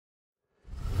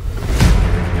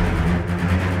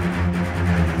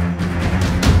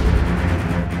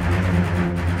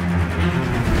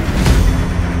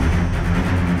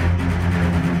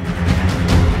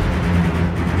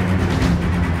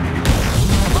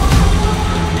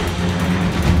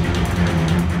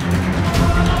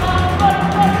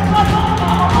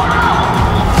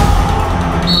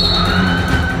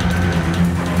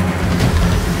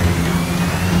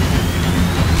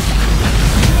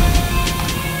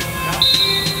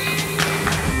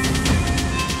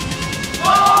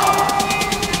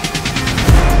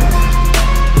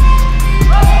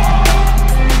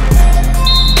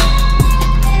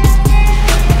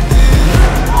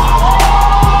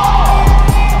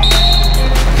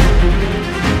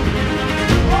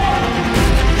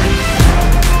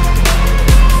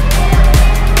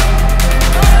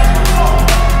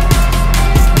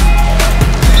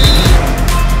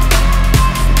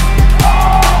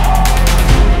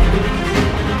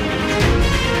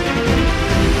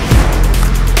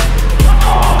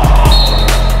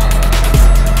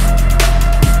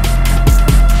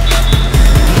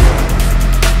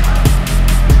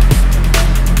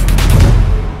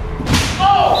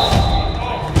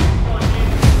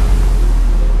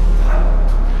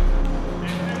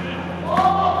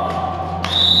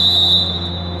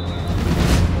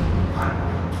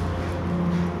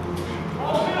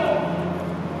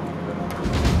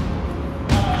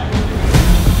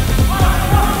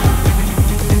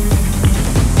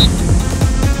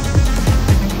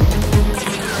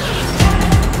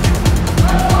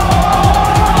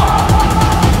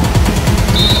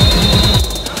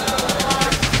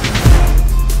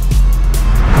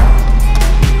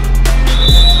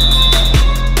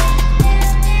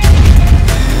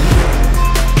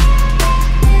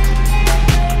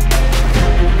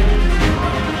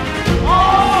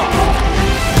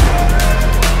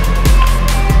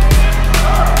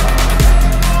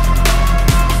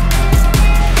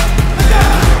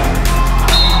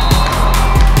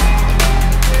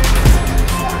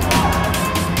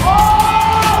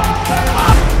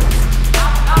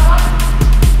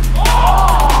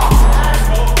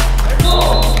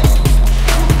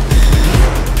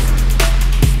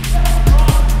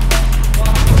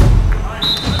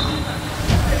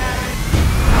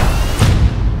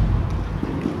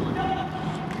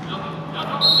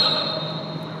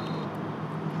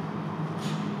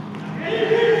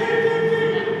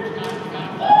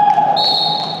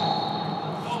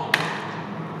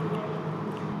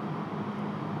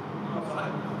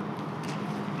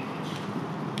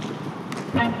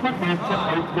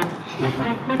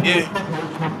Yeah,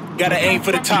 gotta aim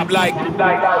for the top like, hold up,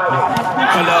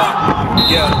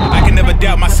 yeah, I can never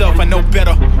doubt myself, I know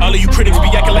better. All of you critics be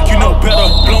acting like you know better.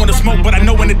 Blowing the smoke, but I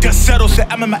know when the dust settles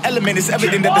that I'm in my element, it's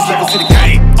evident that this level's to the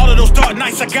game. All of those dark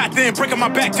nights I got then, breaking my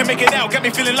back to make it out, got me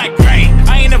feeling like rain.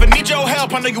 I ain't never need your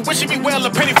help, I know you wishing me well, a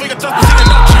penny for your thoughts, but seeing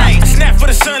no change. I snap for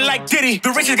the sun like Diddy,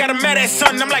 the riches got him mad at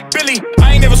son, I'm like Billy.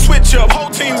 I ain't never switch up, whole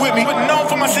team with me, but known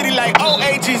for my city like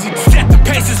OAGZ. Set the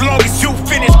pace as long as you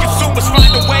finish, consumers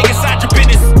find a way inside your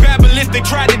business. Babble if they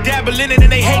try to dabble in it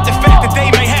and they hate the fact that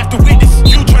they may have to witness.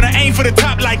 You tryna aim for the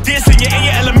top like this and you're in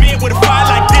your element with a fire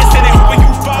like this, and they hoping you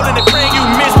fall and they praying you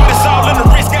miss, but it's all in the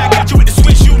risk. I got you with the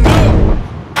switch, you know.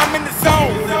 I'm in the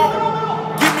zone,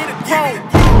 give me the throne.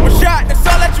 One shot, that's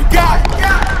all that you got.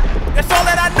 That's all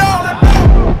that I know.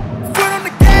 Foot on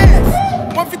the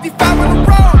gas, 155 on the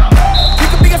road. You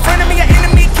could be a friend of me, an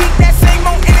enemy, keep that same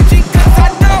old energy, cause I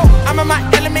know I'm in my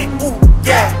element, ooh,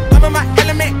 yeah. I'm in my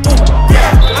element, ooh,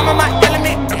 yeah. I'm in my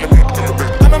element,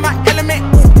 I'm in my element,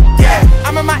 ooh, yeah.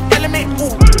 I'm in my element,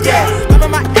 ooh, yeah. I'm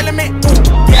in my element, ooh,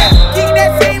 yeah. Keep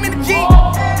that same energy.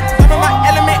 I'm in my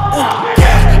element, ooh,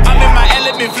 yeah. I'm in my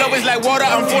element, flow is like water,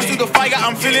 I'm forced through the fire,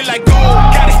 I'm feeling like gold.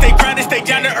 Gotta stay grounded, stay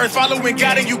down to earth, following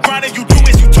God and you grinding, you do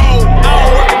as you told. I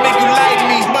don't work to make you like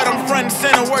me, but I'm front and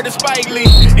center, word to Spike Lee.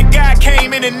 And God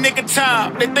came in the nick of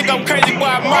time, they think I'm crazy, well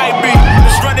I might be.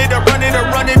 Let's run it up, run it up,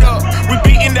 run it up. We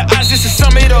beating the odds just to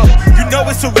sum it up. You know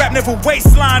it's a rap, never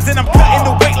waistlines, and I'm cutting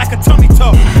the weight like a tummy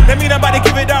tuck. That mean I'm about to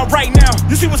give it out right now.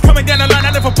 You see what's coming down the line,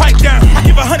 I never pipe down. I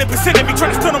give 100% and be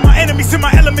trying to stun on my enemies, in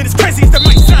my element as crazy as that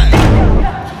might sound.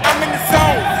 I'm in the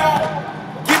zone,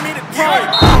 give me the throne.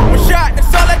 One shot,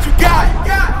 that's all that you got.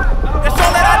 That's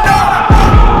all that I know.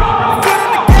 Foot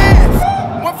on the gas,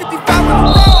 155 on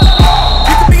the road.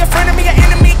 You could be a friend of me, an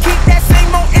enemy, keep that same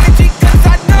old energy, cause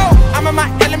I know I'm in my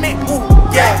element, ooh,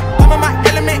 yeah. I'm in my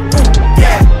element, ooh,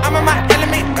 yeah. I'm in my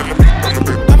element,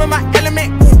 I'm in my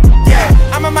element, ooh,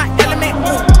 yeah. I'm in my element,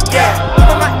 ooh, yeah. I'm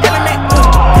in my element, ooh,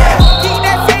 yeah. Keep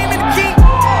that same energy.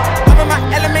 I'm in my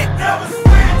element. Never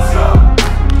switch up,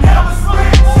 never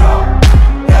switch up,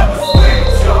 never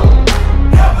switch up,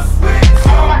 never switch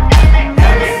up,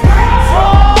 never switch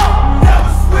up,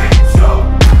 never switch up,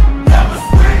 never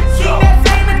switch up. Keep that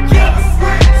same energy.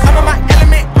 I'm in my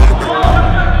element.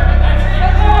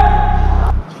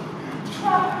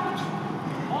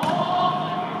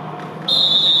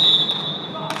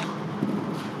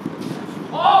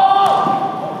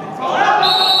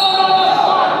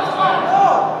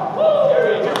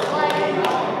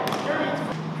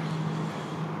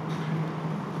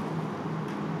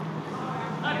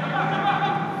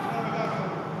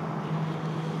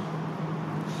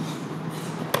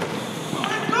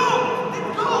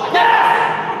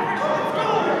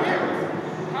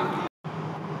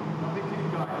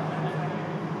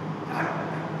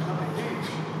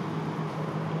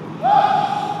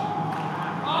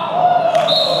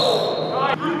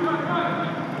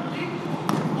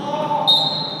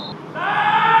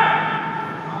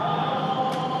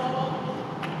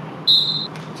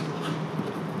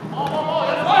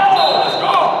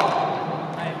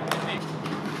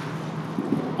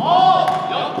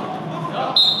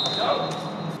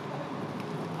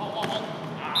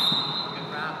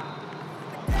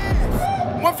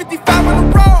 $155 on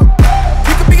the road.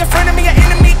 You could be a friend of me, an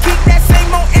enemy, keep that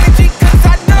same old energy, cause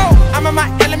I know I'm in my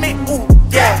element, ooh.